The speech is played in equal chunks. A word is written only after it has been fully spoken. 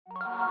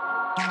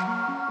Dun,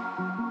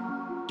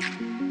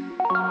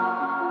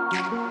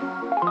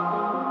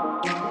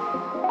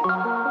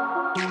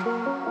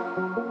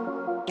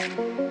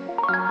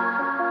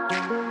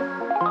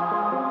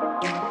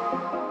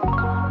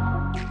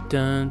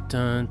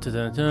 dun, dun,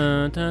 dun,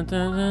 dun, dun, dun,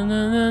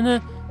 dun,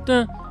 dun,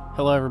 dun.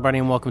 Hello, everybody,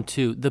 and welcome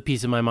to the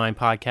Piece of My Mind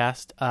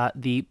podcast,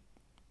 the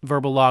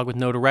verbal log with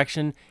no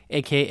direction,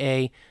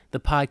 aka the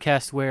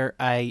podcast where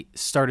I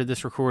started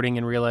this recording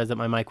and realized that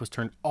my mic was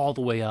turned all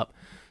the way up,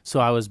 so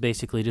I was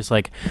basically just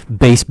like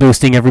bass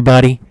boosting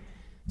everybody.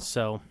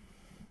 So,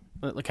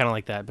 kind of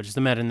like that, but just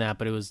imagine that.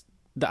 But it was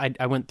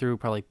I went through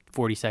probably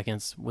 40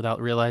 seconds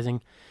without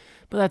realizing.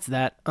 But that's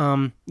that.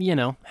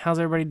 How's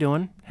everybody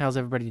doing?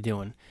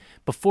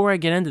 Before I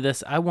get into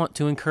this, I want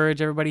to encourage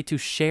everybody to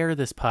share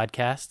this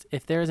podcast.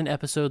 If there's an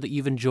episode that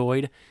you've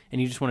enjoyed and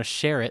you just want to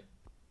share it,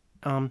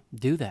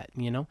 do that,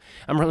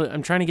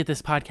 I'm trying to get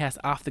this podcast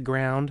off the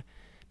ground,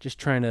 just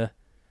trying to,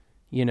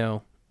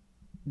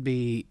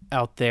 be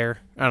out there.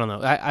 I don't know.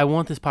 I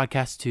want this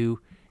podcast to,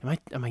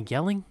 am I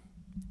yelling?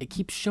 It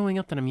keeps showing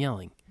up that I'm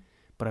yelling,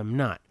 but I'm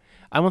not.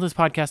 I want this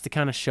podcast to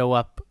kind of show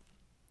up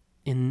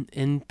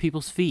in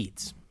people's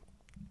feeds,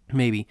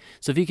 maybe.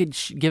 So if you could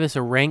give us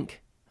a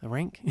rank,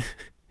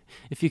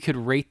 if you could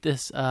rate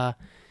this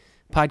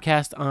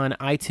podcast on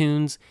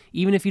iTunes,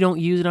 even if you don't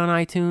use it on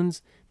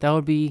iTunes, that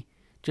would be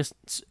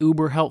just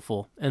uber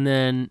helpful. And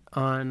then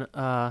on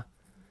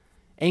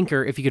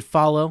Anchor, if you could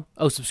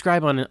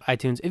subscribe on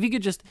iTunes. If you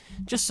could just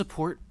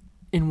support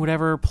in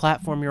whatever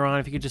platform you're on,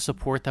 if you could just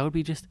support, that would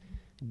be just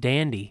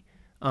dandy.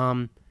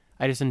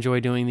 I just enjoy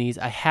doing these.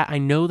 I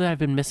know that I've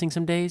been missing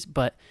some days,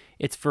 but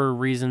it's for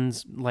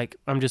reasons like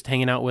I'm just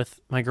hanging out with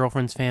my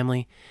girlfriend's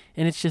family,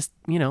 and it's just,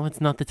 it's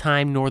not the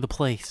time nor the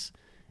place,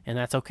 and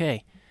that's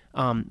okay.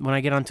 When I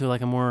get onto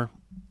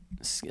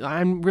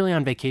I'm really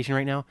on vacation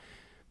right now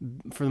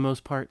for the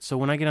most part, so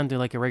when I get onto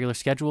like a regular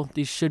schedule,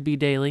 these should be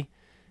daily,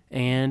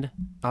 and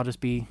I'll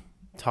just be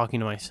talking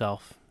to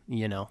myself,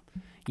 you know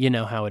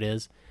how it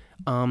is.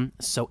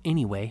 So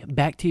anyway,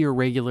 back to your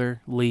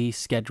regularly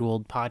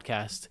scheduled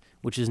podcast,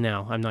 which is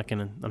now. I'm not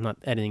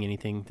editing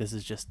anything. This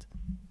is just,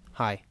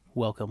 hi,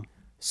 welcome.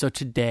 So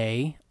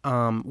today,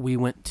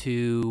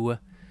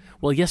 yesterday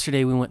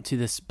we went to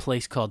this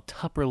place called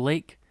Tupper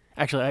Lake.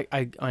 Actually,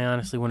 I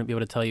honestly wouldn't be able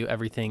to tell you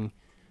everything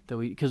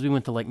because we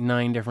went to like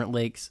 9 different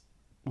lakes.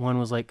 One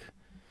was like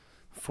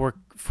Fork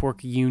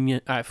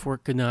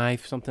a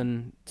Knife,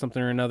 something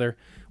or another.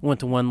 We went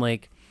to one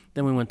lake,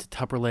 then we went to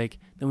Tupper Lake,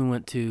 then we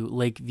went to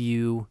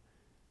Lakeview,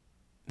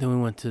 then we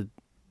went to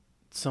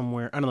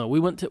somewhere, I don't know. We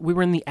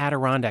were in the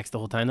Adirondacks the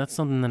whole time. That's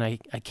something that I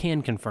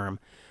can confirm.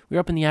 We were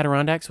up in the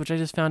Adirondacks, which I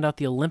just found out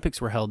the Olympics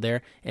were held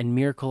there, and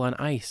Miracle on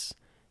Ice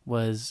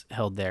was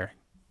held there,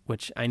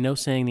 which I know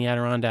saying the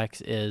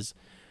Adirondacks is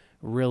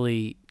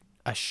really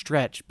a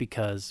stretch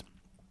because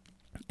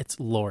it's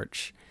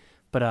Lorch.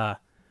 But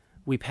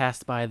we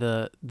passed by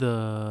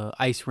the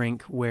ice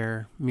rink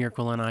where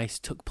Miracle on Ice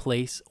took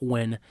place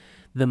when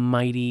the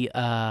mighty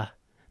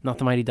not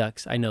the Mighty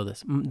Ducks, I know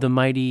this. The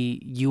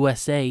mighty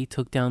USA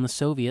took down the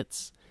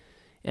Soviets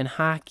in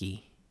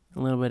hockey. A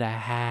little bit of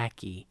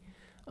hockey.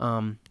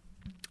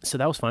 So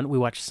that was fun. We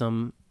watched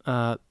some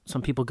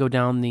people go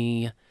down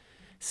the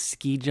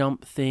ski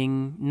jump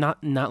thing.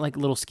 Not like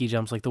little ski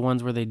jumps, like the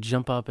ones where they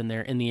jump up and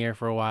they're in the air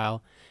for a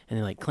while and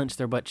they like clench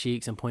their butt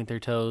cheeks and point their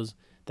toes.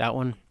 That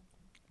one,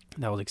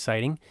 that was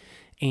exciting.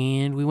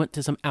 And we went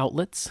to some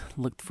outlets,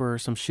 looked for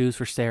some shoes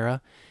for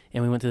Sarah,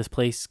 and we went to this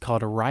place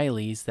called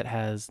O'Reilly's that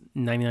has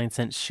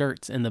 99-cent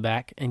shirts in the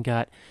back, and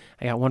I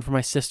got one for my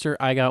sister,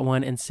 I got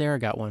one, and Sarah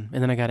got one.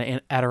 And then I got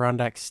an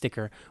Adirondack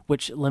sticker,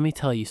 which, let me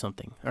tell you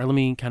something, or let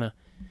me kind of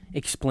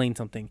explain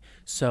something.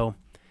 So,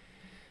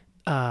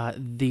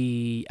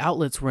 the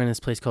outlets were in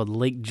this place called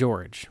Lake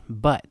George,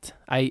 but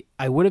I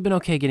would have been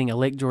okay getting a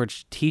Lake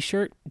George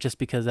t-shirt just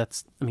because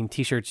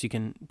t-shirts,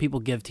 people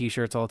give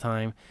t-shirts all the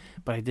time,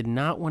 but I did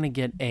not want to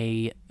get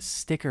a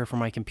sticker for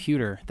my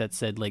computer that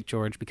said Lake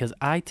George because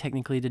I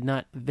technically did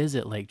not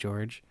visit Lake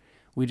George.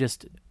 We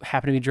just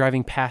happened to be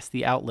driving past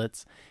the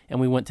outlets and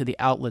we went to the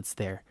outlets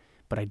there,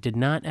 but I did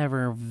not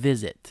ever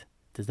visit.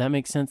 Does that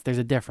make sense? There's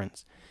a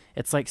difference.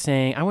 It's like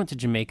saying I went to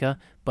Jamaica,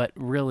 but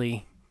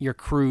really your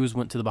cruise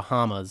went to the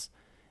Bahamas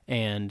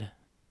and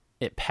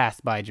it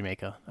passed by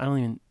Jamaica.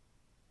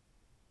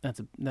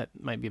 That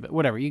might be a bit,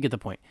 whatever, you get the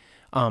point.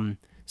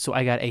 So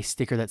I got a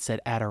sticker that said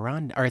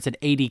it said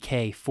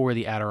ADK for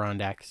the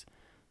Adirondacks.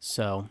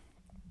 So,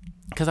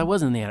 because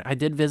I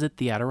did visit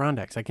the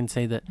Adirondacks. I can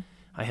say that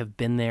I have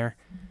been there.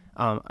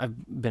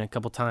 I've been a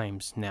couple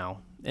times now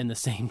in the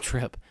same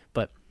trip,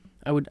 but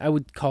I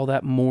would call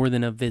that more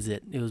than a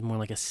visit. It was more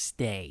like a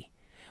stay,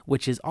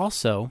 which is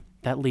also,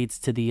 that leads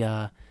to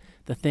the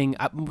thing.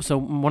 So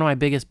one of my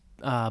biggest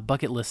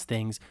bucket list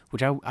things,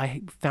 which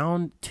I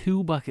found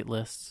 2 bucket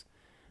lists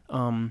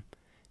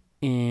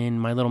in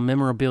my little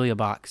memorabilia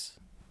box,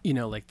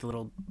 like the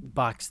little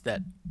box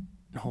that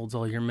holds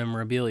all your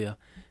memorabilia,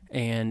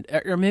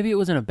 or maybe it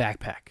was in a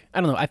backpack.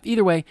 I don't know.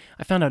 Either way,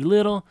 I found a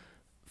little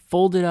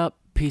folded up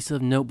piece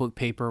of notebook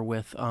paper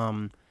with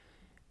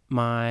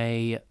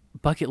my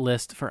bucket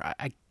list for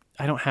I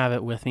don't have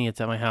it with me.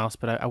 It's at my house,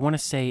 but I want to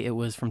say it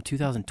was from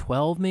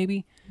 2012,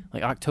 maybe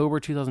like October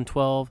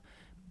 2012.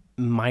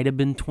 Might have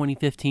been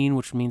 2015,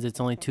 which means it's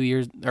only 2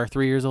 years or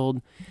 3 years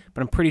old.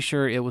 But I'm pretty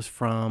sure it was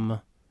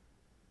from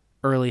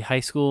early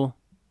high school.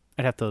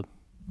 I'd have to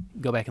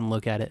go back and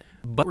look at it.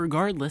 But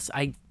regardless,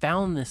 I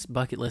found this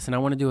bucket list, and I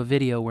want to do a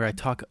video where I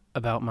talk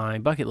about my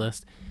bucket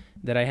list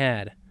that I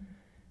had,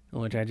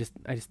 which I just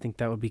think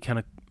that would be kind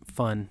of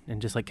fun,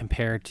 and just like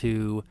compare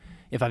to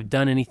if I've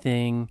done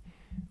anything,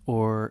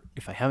 or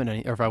if I haven't done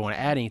any, or if I want to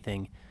add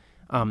anything.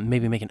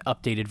 Maybe make an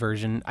updated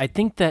version. I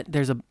think that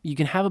you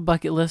can have a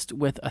bucket list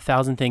with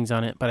 1,000 things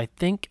on it, but I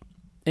think,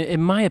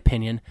 in my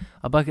opinion,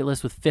 a bucket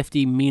list with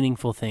 50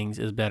 meaningful things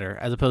is better,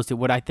 as opposed to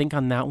what I think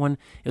on that one.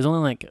 It was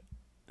only like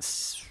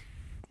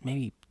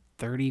maybe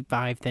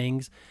 35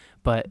 things,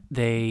 but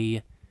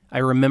I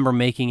remember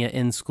making it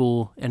in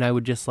school, and I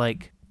would just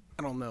like,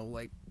 I don't know,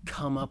 like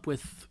come up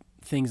with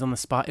things on the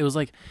spot. It was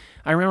like,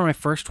 I remember my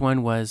first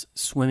one was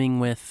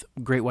swimming with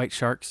great white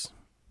sharks,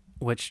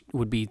 which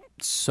would be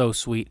so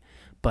sweet.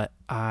 But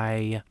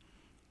after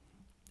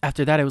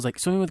that, it was like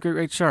swimming with great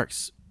white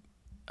sharks.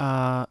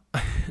 I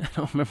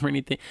don't remember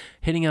anything.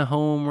 Hitting a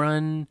home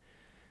run,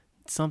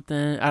 something.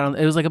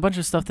 It was like a bunch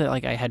of stuff that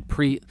like I had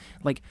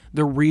like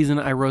the reason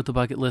I wrote the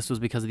bucket list was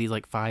because of these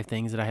like 5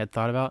 things that I had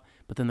thought about.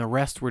 But then the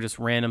rest were just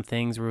random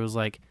things where it was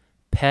like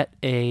pet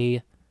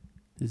a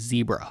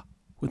zebra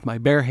with my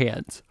bare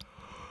hands.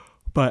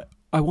 But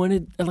I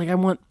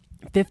want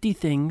 50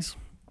 things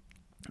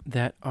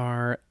that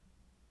are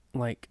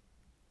like,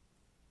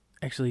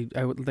 actually,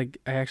 I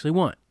actually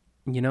want,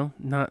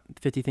 not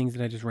 50 things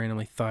that I just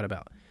randomly thought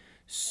about.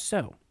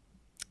 So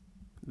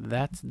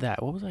that's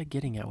that. What was I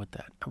getting at with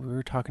that? We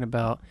were talking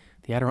about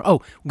the Adirondack.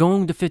 Oh,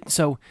 going to fit.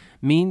 So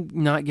me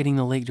not getting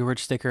the Lake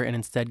George sticker and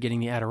instead getting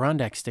the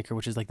Adirondack sticker,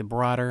 which is like the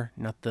broader,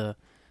 not the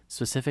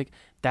specific.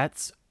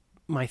 That's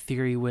my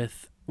theory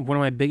with one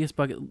of my biggest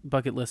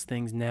bucket list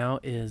things now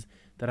is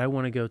that I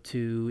want to go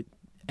to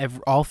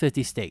all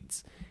 50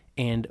 states.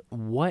 And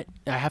what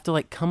I have to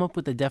like come up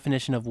with the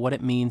definition of what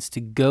it means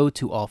to go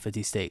to all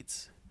 50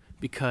 states,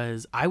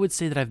 because I would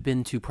say that I've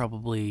been to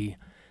probably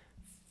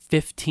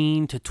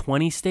 15 to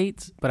 20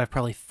 states, but I've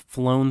probably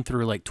flown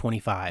through like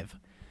 25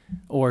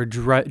 or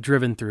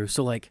driven through.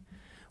 So like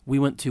we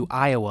went to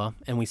Iowa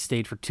and we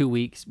stayed for 2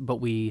 weeks, but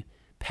we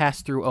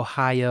passed through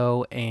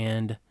Ohio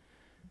and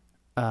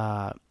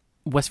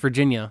West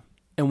Virginia,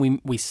 and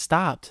we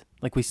stopped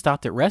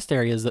at rest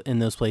areas in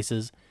those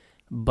places,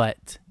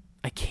 but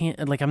I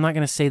can't, like, I'm not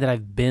going to say that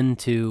I've been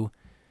to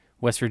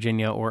West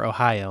Virginia or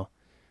Ohio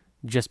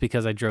just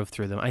because I drove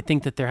through them. I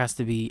think that there has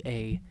to be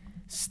a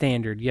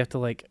standard. You have to,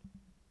 like,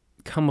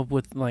 come up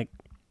with, like,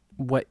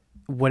 what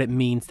it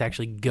means to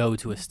actually go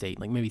to a state.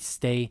 Like, maybe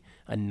stay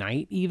a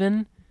night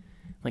even.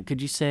 Like,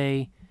 could you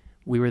say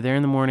we were there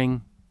in the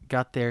morning,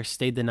 got there,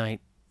 stayed the night,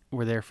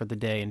 were there for the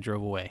day, and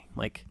drove away?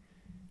 Like,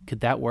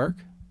 could that work?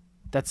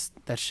 That's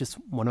just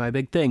one of my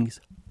big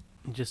things.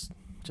 It just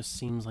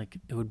seems like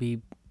it would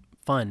be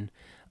fun.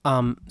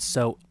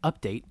 So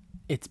update.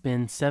 It's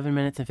been 7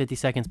 minutes and 50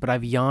 seconds, but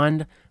I've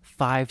yawned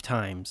 5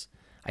 times.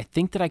 I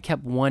think that I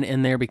kept one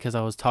in there because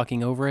I was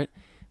talking over it,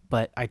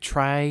 but I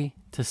try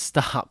to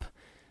stop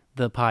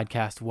the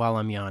podcast while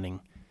I'm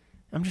yawning.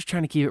 I'm just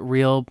trying to keep it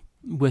real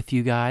with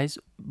you guys,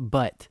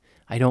 but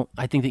I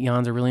think that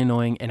yawns are really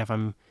annoying, and if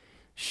I'm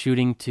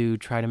shooting to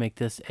try to make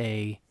this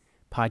a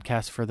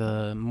podcast for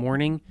the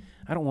morning,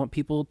 I don't want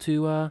people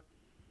to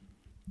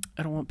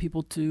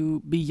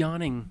be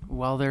yawning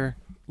while they're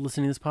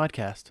listening to this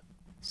podcast.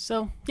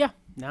 So yeah,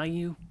 now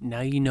you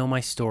know my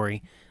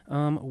story.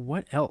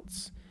 What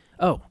else?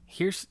 Oh,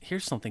 here's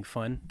something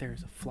fun.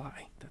 There's a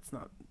fly. That's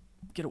not.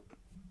 Get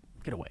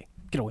away,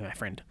 my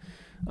friend.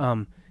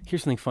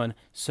 Here's something fun.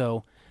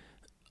 So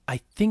I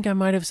think I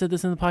might have said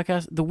this in the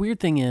podcast. The weird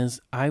thing is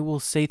I will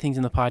say things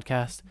in the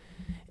podcast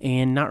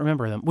and not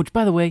remember them, which,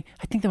 by the way,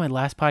 I think that my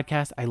last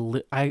podcast, I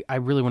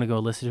really want to go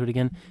listen to it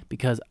again,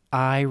 because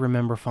I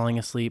remember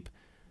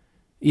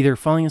either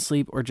falling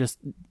asleep or just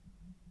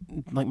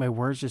like my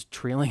words just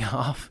trailing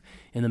off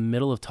in the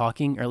middle of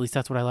talking, or at least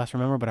that's what I last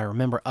remember. But I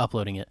remember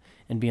uploading it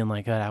and being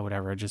like,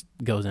 whatever, it just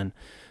goes in.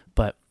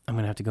 But I'm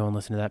going to have to go and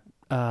listen to that.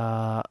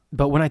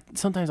 But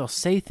sometimes I'll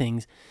say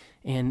things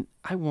and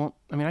I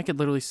could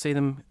literally say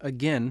them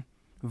again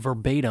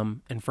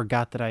verbatim and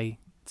forgot that I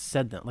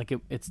said them. Like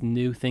it's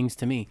new things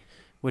to me,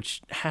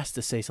 which has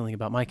to say something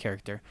about my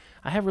character.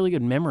 I have really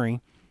good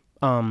memory,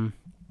 for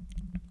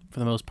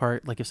the most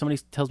part. Like if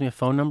somebody tells me a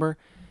phone number,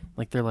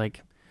 like they're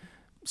like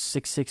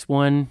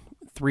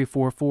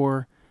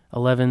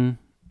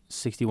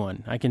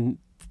 661-344-1161. I can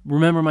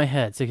remember in my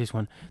head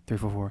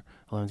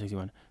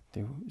 661-344-1161,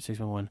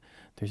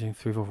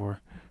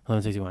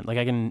 611-344-1161. Like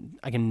I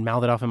can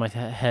mouth it off in my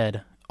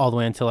head all the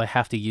way until I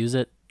have to use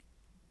it.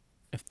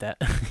 If that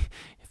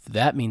if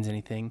that means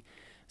anything.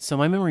 So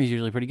my memory is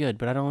usually pretty good,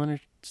 but I don't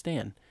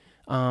understand.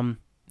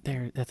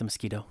 That's a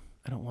mosquito.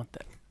 I don't want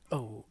that.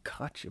 Oh,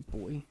 gotcha,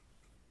 boy.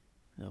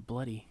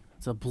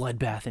 It's a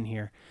bloodbath in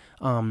here.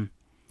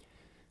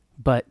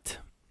 But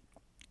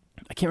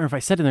I can't remember if I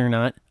said it or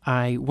not.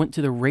 I went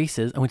to the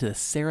races. I went to the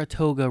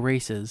Saratoga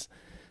races,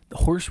 the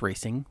horse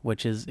racing,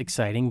 which is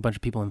exciting. A bunch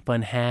of people in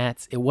fun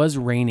hats. It was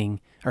raining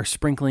or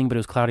sprinkling, but it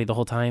was cloudy the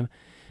whole time.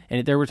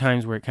 And there were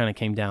times where it kind of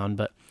came down,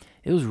 but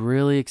it was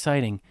really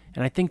exciting.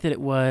 And I think that it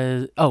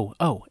was,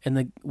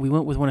 we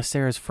went with one of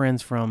Sarah's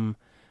friends from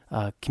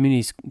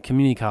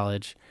community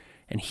college,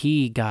 and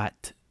he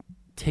got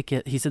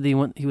ticket. He said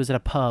that he was at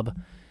a pub,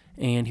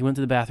 and he went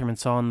to the bathroom and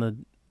saw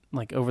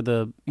over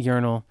the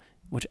urinal,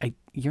 which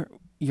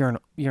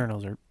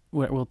urinals are,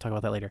 we'll talk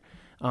about that later.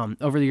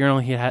 Over the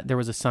urinal, there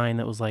was a sign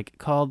that was like,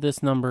 call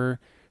this number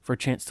for a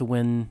chance to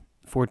win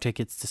 4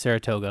 tickets to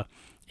Saratoga.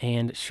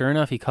 And sure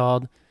enough, he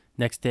called.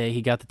 Next day,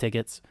 he got the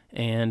tickets,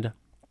 and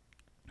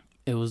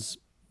it was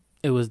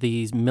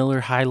these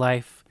Miller High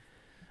Life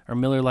or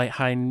Miller Lite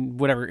High,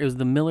 whatever. It was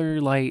the Miller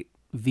Lite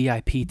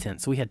VIP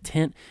tent. So we had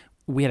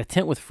a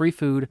tent with free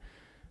food,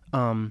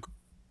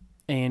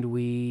 and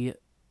we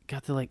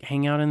got to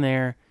hang out in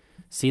there,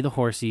 see the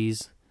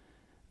horsies.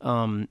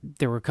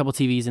 There were a couple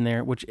TVs in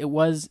there, which it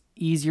was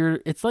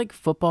easier. It's like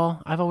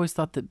football. I've always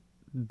thought that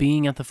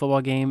being at the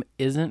football game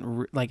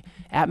isn't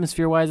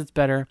atmosphere-wise, it's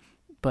better,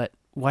 but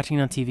watching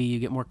it on TV, you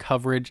get more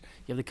coverage.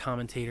 You have the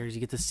commentators. You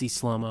get to see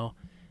slow-mo.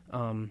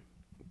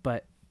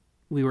 But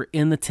we were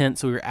in the tent,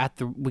 so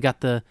we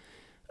got the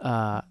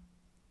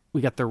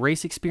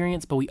race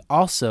experience, but we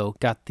also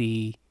got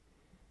the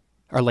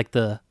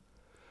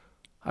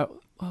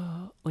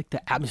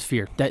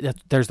atmosphere.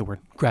 There's the word.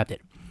 Grabbed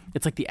it.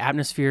 It's like the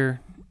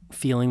atmosphere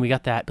feeling. We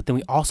got that, but then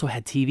we also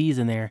had TVs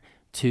in there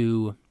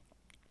to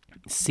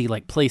see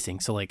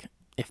placing. So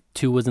if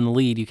 2 was in the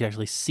lead, you could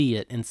actually see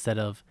it instead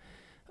of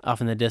off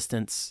in the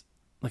distance,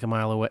 a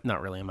mile away.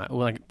 Not really a mile.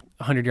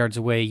 100 yards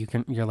away.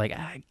 You're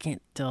I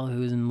can't tell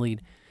who's in the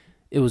lead.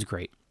 It was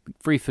great.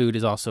 Free food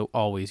is also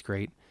always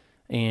great,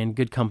 and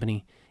good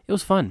company. It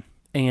was fun.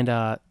 And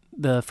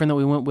the friend that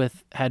we went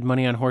with had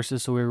money on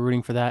horses, so we were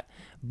rooting for that.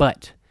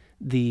 But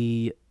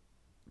the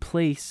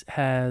place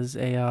has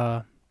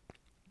a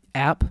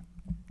app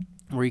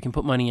where you can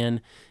put money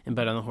in and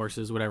bet on the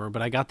horses, whatever.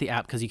 But I got the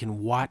app because you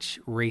can watch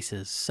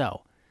races.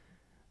 So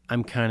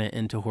I'm kind of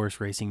into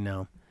horse racing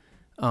now.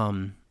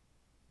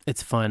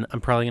 It's fun.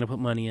 I'm probably going to put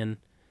money in.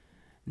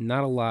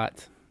 Not a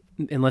lot,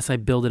 unless I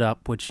build it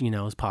up, which,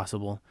 is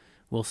possible.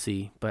 We'll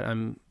see. But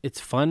it's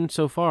fun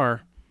so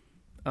far,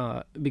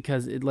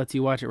 because it lets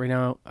you watch it. Right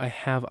now, I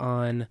have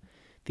on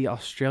the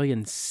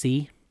Australian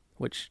C,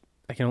 which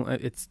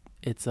it's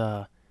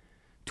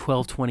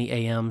 12:20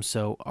 a.m.,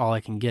 so all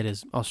I can get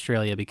is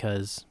Australia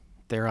because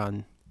they're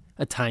on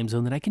a time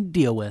zone that I can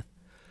deal with.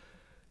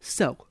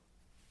 So,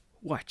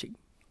 watching.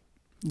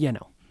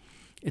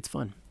 It's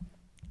fun.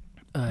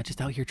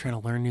 Just out here trying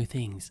to learn new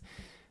things.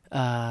 Did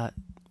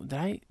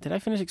I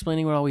finish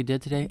explaining what all we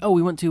did today? Oh,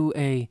 we went to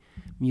a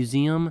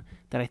museum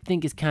that I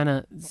think is kind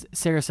of,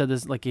 Sarah said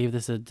this, gave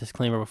this a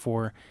disclaimer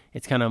before.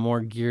 It's kind of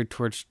more geared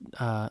towards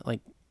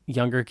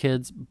younger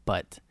kids,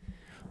 but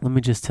let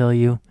me just tell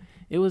you,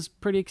 it was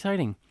pretty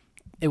exciting.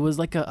 It was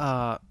we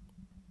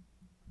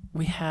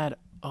had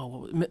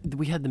the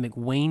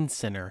McWane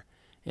Center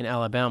in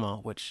Alabama,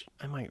 which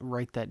I might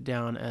write that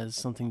down as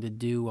something to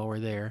do while we're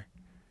there.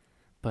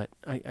 But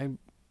it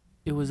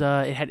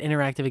had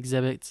interactive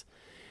exhibits.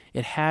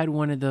 It had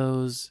one of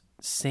those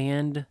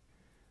sand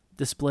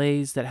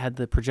displays that had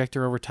the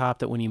projector over top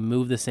that when you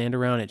move the sand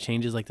around, it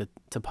changes the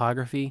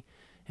topography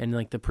and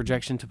the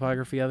projection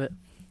topography of it,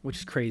 which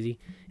is crazy.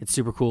 It's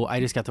super cool. I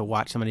just got to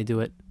watch somebody do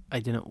it. I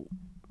didn't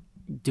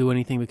do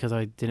anything because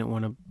I didn't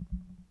want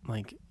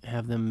to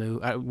have them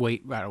move.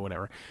 Wait, or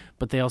whatever.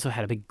 But they also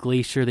had a big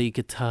glacier that you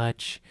could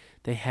touch.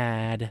 They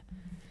had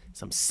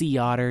some sea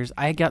otters.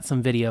 I got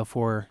some video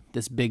for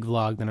this big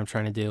vlog that I'm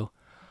trying to do,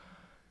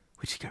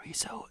 which is gonna be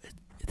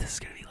this is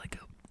gonna be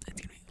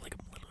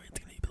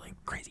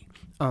crazy.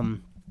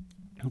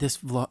 This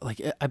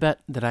vlog, I bet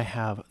that I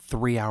have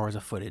 3 hours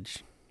of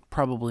footage,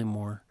 probably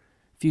more.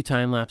 A few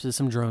time lapses,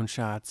 some drone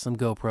shots, some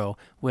GoPro.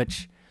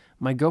 Which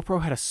my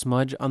GoPro had a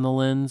smudge on the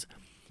lens,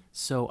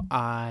 so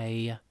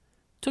I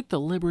took the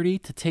liberty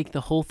to take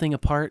the whole thing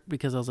apart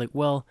because I was like,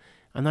 well,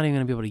 I'm not even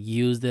gonna be able to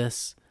use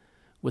this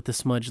with the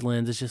smudge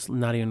lens. It's just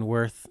not even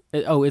worth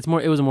it. It was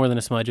more than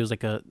a smudge. It was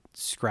like a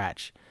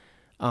scratch.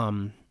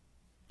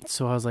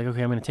 So I was like,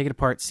 okay, I'm going to take it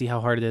apart, see how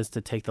hard it is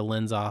to take the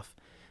lens off.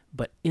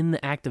 But in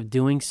the act of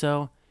doing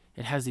so,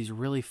 it has these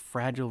really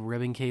fragile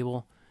ribbon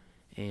cable.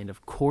 And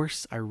of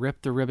course, I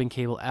ripped the ribbon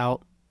cable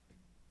out.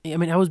 I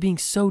mean, I was being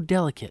so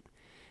delicate.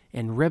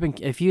 And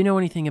if you know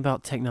anything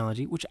about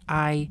technology, which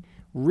I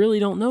really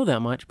don't know that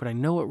much, but I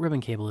know what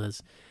ribbon cable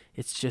is.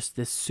 It's just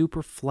this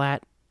super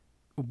flat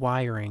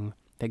wiring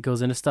that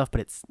goes into stuff, but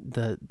it's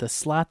the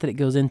slot that it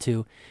goes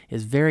into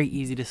is very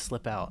easy to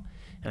slip out.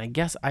 And I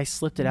guess I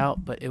slipped it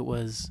out, but it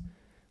was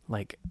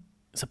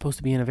supposed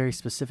to be in a very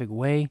specific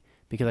way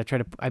because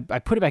I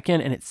put it back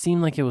in and it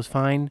seemed like it was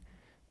fine,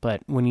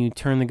 but when you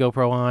turn the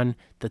GoPro on,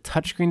 the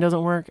touchscreen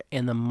doesn't work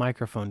and the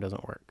microphone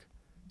doesn't work.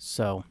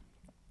 So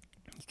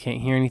you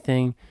can't hear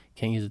anything,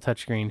 can't use the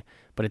touchscreen,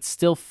 but it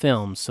still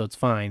films, so it's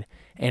fine.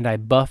 And I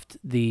buffed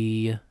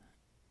the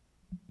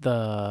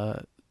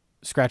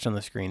scratch on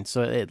the screen,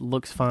 so it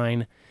looks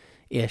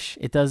fine-ish.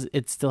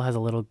 It still has a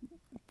little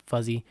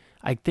fuzzy.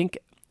 I think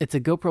it's a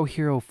GoPro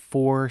Hero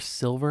 4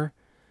 Silver,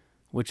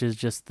 which is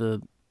just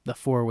the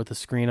 4 with the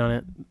screen on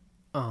it.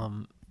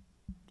 And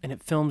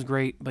it films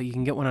great, but you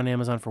can get one on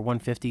Amazon for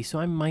 $150, so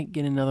I might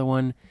get another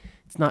one.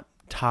 It's not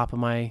top of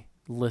my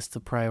list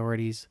of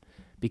priorities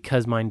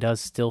because mine does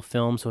still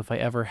film, so if I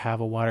ever have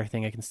a water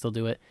thing, I can still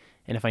do it.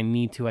 And if I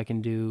need to, I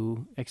can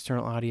do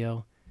external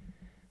audio,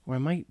 or I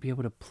might be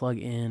able to plug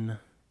in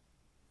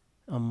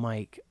a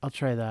mic. I'll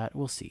try that.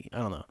 We'll see. I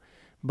don't know.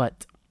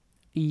 But,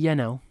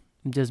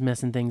 just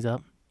messing things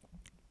up.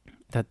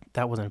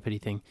 That wasn't a pity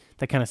thing.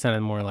 That kind of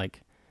sounded more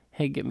like,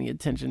 hey, get me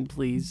attention,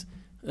 please.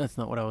 That's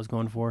not what I was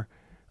going for.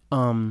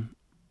 Or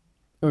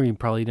you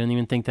probably didn't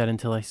even think that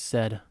until I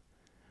said,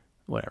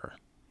 whatever.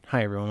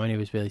 Hi, everyone. My name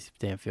is Bailey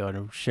Stanfield.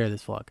 I'll share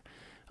this vlog.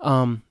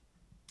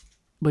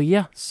 But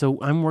yeah, so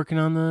I'm well,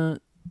 I'm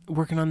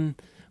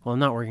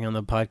not working on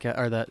the podcast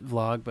or that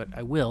vlog, but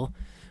I will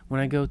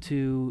when I go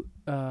to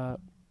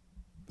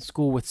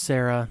school with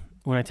Sarah.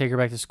 When I take her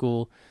back to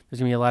school, there's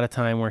going to be a lot of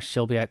time where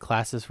she'll be at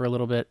classes for a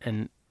little bit,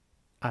 and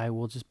I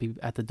will just be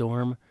at the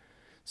dorm.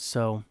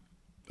 So,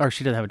 or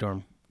she doesn't have a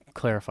dorm.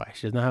 Clarify.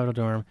 She does not have a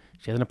dorm.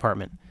 She has an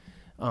apartment.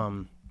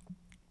 But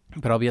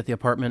I'll be at the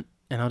apartment,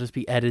 and I'll just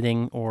be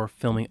editing or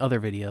filming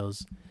other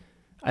videos.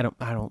 I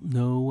don't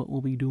know what we'll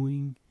be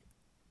doing.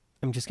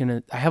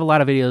 I have a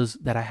lot of videos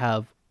that I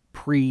have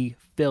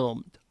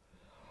pre-filmed,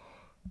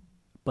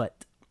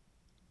 but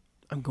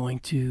I'm going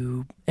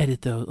to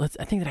edit those.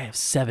 I think that I have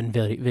 7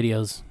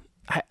 videos.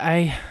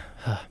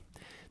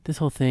 This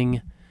whole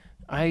thing,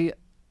 I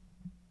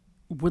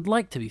would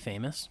like to be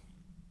famous.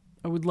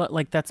 I would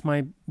that's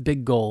my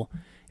big goal.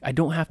 I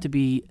don't have to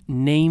be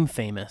name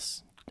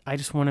famous. I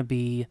just want to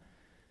be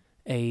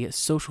a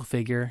social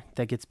figure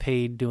that gets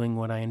paid doing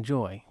what I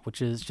enjoy,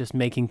 which is just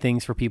making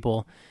things for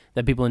people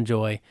that people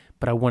enjoy,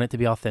 but I want it to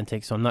be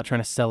authentic, so I'm not trying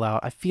to sell out.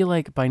 I feel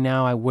like by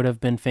now I would have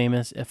been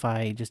famous if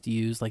I just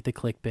used like the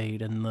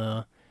clickbait and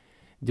the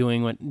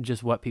doing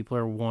what people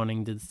are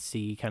wanting to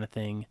see kind of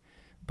thing,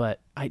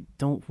 but I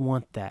don't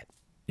want that.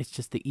 It's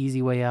just the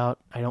easy way out.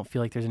 I don't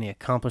feel like there's any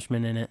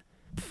accomplishment in it.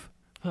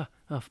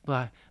 A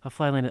fly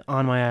landed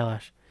on my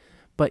eyelash.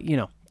 But,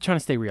 trying to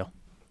stay real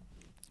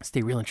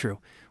and true,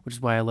 which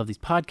is why I love these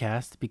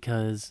podcasts,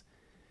 because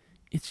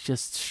it's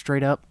just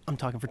straight up. I'm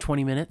talking for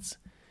 20 minutes.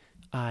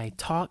 I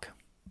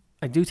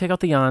do take out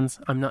the yawns.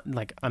 I'm not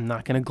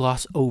going to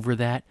gloss over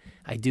that.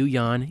 I do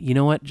yawn. You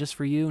know what? Just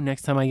for you,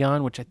 next time I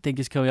yawn, which I think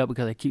is coming up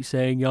because I keep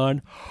saying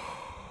yawn.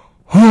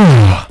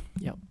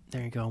 Yep,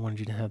 there you go. I wanted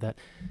you to have that.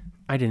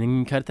 I didn't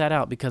even cut that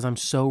out because I'm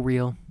so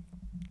real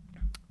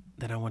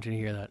that I want you to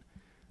hear that.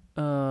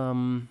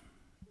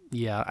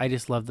 Yeah, I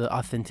just love the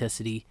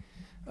authenticity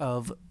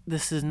of,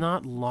 this is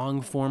not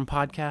long form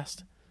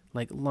podcast.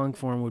 Like long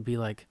form would be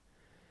like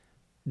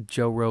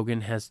Joe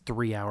Rogan has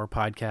 3-hour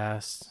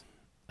podcasts.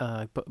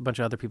 A bunch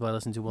of other people I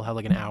listen to will have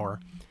like an hour.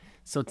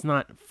 So it's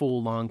not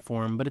full long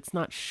form, but it's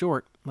not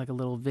short, like a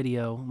little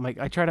video. Like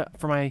I try to,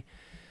 for my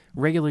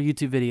regular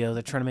YouTube videos,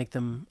 I try to make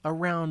them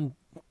around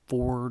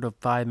 4 to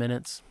 5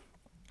 minutes.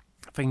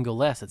 If I can go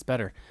less, it's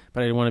better.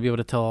 But I want to be able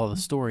to tell all the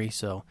story,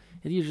 so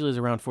it usually is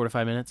around 4 to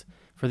 5 minutes.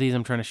 For these,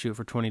 I'm trying to shoot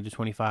for 20 to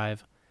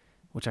 25,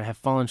 which I have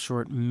fallen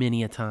short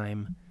many a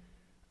time.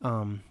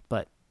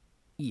 But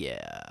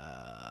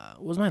yeah,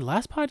 was my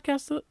last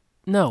podcast?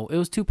 No, it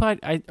was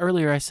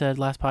earlier I said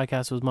last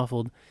podcast was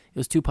muffled. It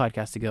was 2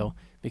 podcasts ago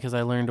because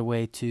I learned a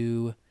way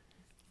to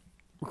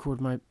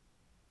record my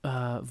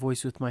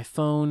voice with my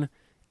phone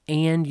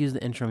and use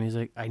the intro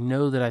music. I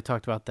know that I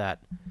talked about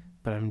that,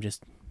 but I'm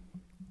just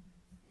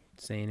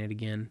saying it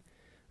again.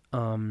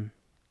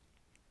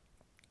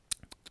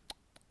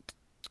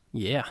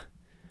 Yeah.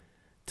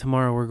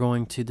 Tomorrow we're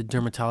going to the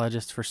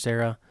dermatologist for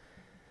Sarah.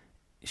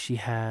 She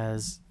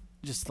has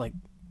we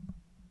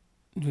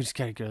just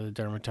gotta go to the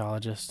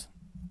dermatologist.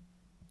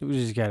 We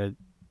just gotta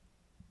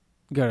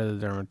go to the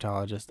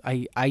dermatologist.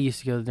 I used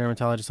to go to the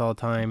dermatologist all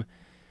the time.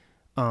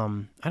 I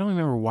don't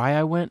remember why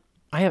I went.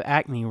 I have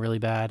acne really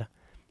bad.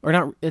 Or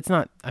not, it's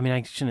not,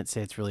 I shouldn't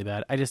say it's really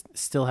bad. I just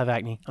still have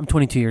acne. I'm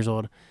 22 years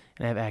old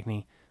and I have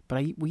acne.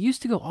 But we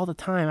used to go all the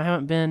time. I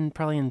haven't been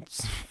probably in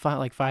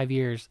 5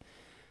 years.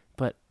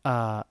 But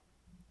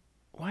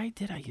why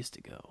did I used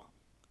to go?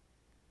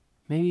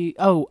 Maybe,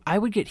 I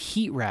would get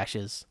heat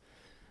rashes.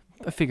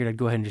 I figured I'd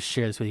go ahead and just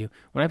share this with you.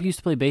 When I used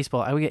to play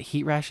baseball, I would get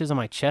heat rashes on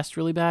my chest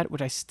really bad,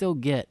 which I still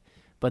get.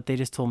 But they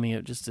just told me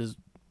it just is,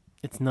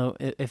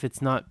 if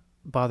it's not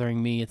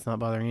bothering me, it's not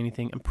bothering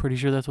anything. I'm pretty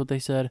sure that's what they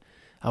said.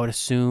 I would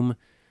assume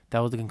that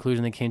was the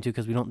conclusion they came to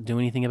because we don't do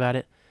anything about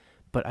it.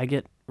 But I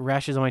get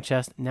rashes on my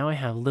chest. Now I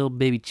have little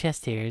baby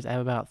chest hairs. I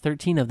have about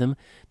 13 of them.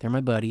 They're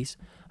my buddies.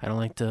 I don't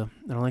like to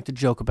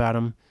joke about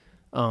them.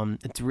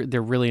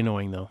 They're really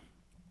annoying though.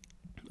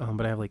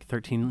 But I have like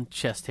 13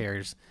 chest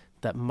hairs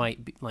that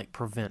might be,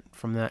 prevent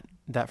from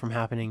that from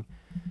happening.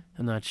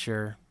 I'm not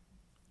sure.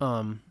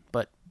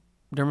 But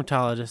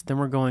dermatologist. Then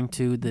we're going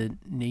to the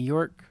New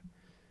York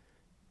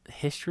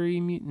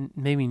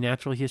maybe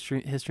Natural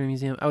History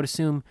Museum. I would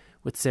assume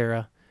with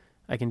Sarah,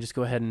 I can just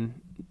go ahead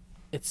and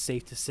it's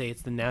safe to say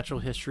it's the Natural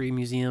History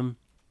Museum.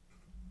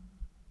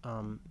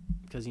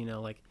 Because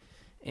like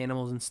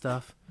animals and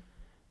stuff.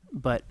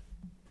 But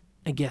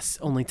I guess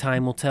only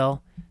time will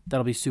tell.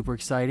 That'll be super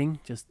exciting.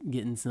 Just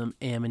getting some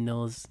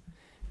aminos.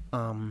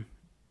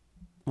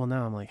 Well,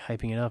 now I'm like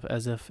hyping it up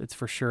as if it's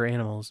for sure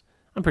animals.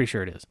 I'm pretty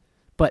sure it is.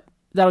 But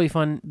that'll be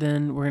fun.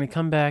 Then we're going to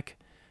come back,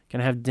 going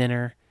to have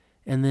dinner,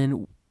 and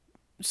then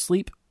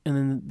sleep. And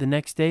then the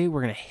next day,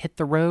 we're going to hit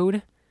the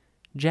road.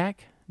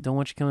 Jack, don't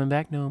want you coming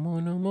back. No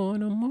more, no more,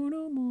 no more,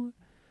 no more.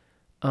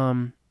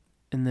 And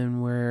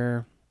then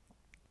we're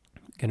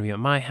going to be at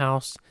my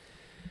house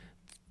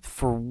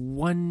for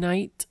one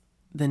night,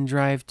 then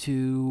drive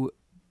to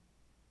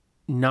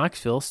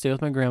Knoxville, stay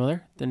with my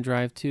grandmother, then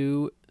drive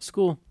to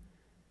school.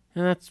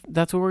 And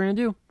that's what we're going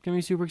to do. It's going to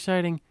be super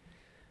exciting.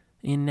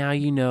 And now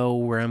you know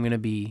where I'm going to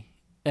be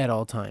at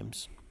all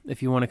times.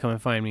 If you want to come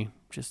and find me,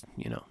 just,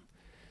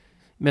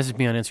 message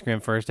me on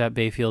Instagram first at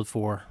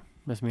Bayfield4.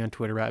 Message me on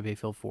Twitter at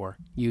Bayfield4.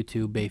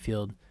 YouTube,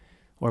 Bayfield,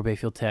 or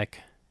Bayfield Tech.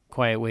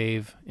 Quiet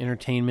Wave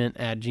Entertainment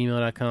at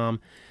gmail.com.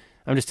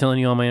 I'm just telling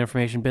you all my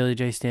information.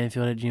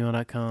 BaileyJStanfield at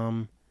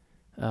gmail.com.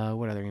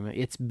 What other email?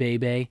 It's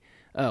Baybay.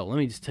 Oh, let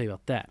me just tell you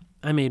about that.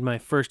 I made my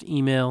first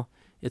email.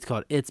 It's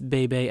called It's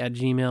Baybay at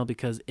Gmail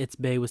because It's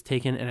Bay was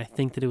taken, and I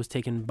think that it was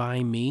taken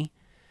by me.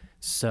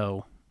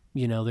 So,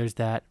 there's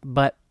that.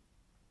 But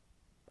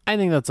I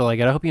think that's all I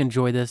got. I hope you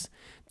enjoy this.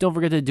 Don't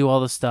forget to do all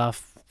the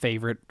stuff.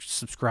 Favorite,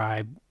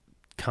 subscribe,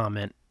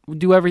 comment.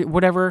 Do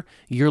whatever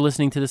you're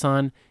listening to this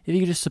on. If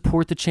you could just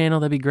support the channel,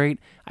 that'd be great.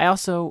 I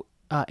also,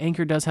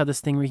 Anchor does have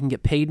this thing where you can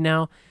get paid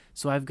now.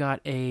 So I've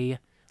got a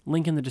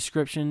link in the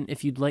description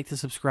if you'd like to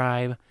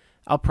subscribe.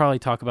 I'll probably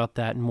talk about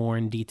that more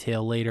in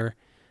detail later.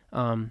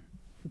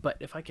 But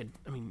if I could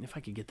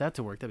get that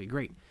to work, that'd be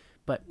great.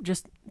 But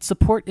just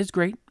support is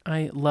great.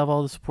 I love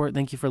all the support.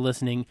 Thank you for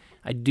listening.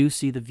 I do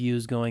see the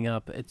views going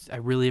up. I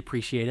really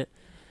appreciate it.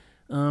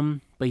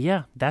 But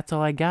yeah, that's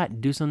all I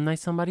got. Do something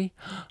nice, somebody.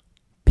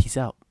 Peace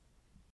out.